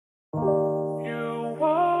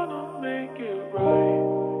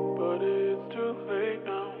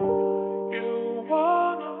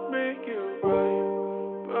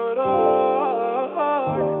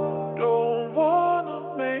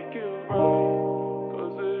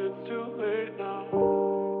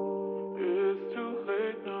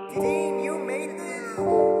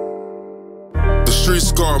streets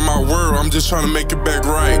scarred my world, I'm just trying to make it back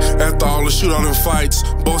right. After all the shootout and fights,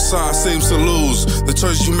 both sides seems to lose. The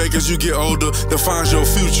choices you make as you get older defines your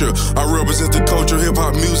future. I represent the culture,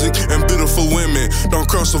 hip-hop music, and beautiful women. Don't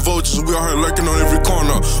cross the vultures, we all here lurking on every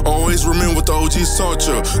corner. Always remember what the OGs taught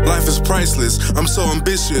you. Life is priceless, I'm so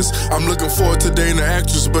ambitious. I'm looking forward to dating an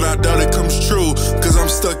actress, but I doubt it comes true. Cause I'm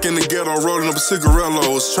stuck in the ghetto, rolling up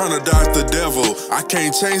cigarillos, trying to dodge the devil. I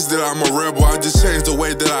can't change that I'm a rebel, I just changed the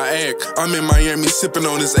way that I act. I'm in Miami sipping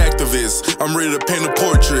on this activist. I'm ready to paint a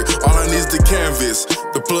portrait, all I need is the canvas.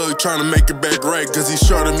 The plug trying to make it back right, cause he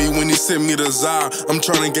shorted me when he sent me to Zai. I'm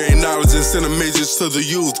trying to gain knowledge and send a message to the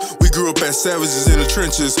youth. We grew up as savages in the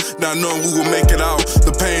trenches, not knowing we will make it out.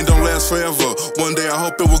 The pain don't last forever, one day I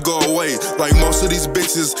hope it will go away. Like most of these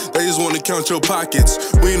bitches, they just wanna count your pockets.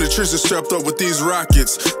 We in the trenches strapped up with these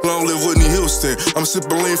rockets. Long live Whitney Houston, I'm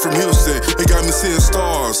sipping lean from Houston. It got me seeing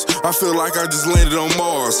stars, I feel like I just landed on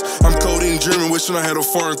Mars. I'm codeine dreaming, wishing I had a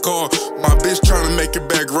foreign car. My bitch trying to make it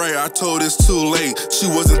back right, I told it's too late. She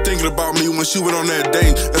wasn't thinking about me when she went on that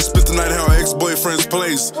date and spent the night at her ex-boyfriend's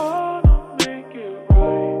place.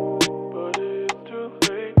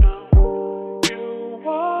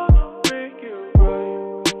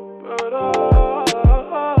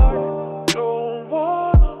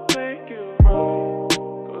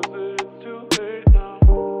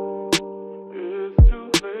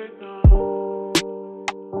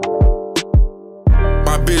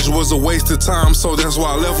 Bitch was a waste of time, so that's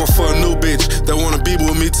why I left her for a new bitch that wanna be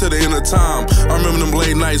with me till the end of time. I remember them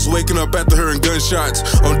late nights, waking up after hearing gunshots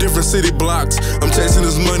on different city blocks. I'm chasing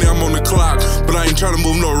this money, I'm on the clock, but I ain't trying to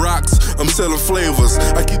move no rocks. I'm selling flavors,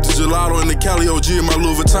 I keep the gelato and the Cali OG in my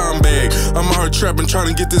Louis Vuitton bag. I'm out here trapping, trying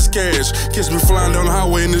to get this cash. Kiss me flying down the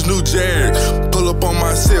highway in this new Jag. Pull up on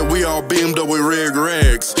my set, we all beamed up with red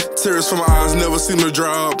rags. Tears from my eyes never seem to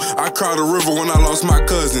dry up. I cried a river when I lost my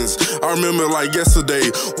cousins. I remember like yesterday,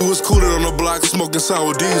 we was cooling on the block, smoking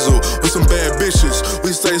sour diesel with some bad bitches.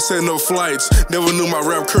 We stay setting up flights. Never knew my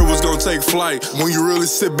rap career was gonna take flight. When you really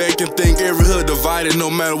sit back and think, every hood divided,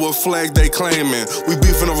 no matter what flag they claiming. We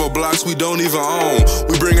beefing over blocks we don't even own.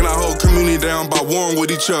 We bringing our whole community down by warring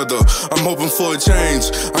with each other. I'm hoping for a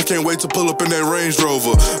change. I can't wait to pull up in that Range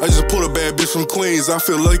Rover. I just pulled a bad bitch from Queens. I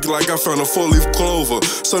feel lucky like I found a 4-leaf clover.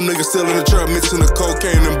 Some niggas still in the trap mixing the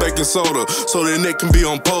cocaine and baking soda so their neck can be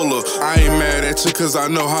on polar. I ain't mad at you cause I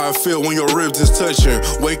know how I feel when your ribs is touching.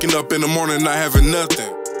 Waking up in the morning not having nothing.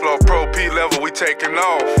 Flow Pro P level, we taking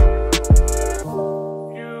off.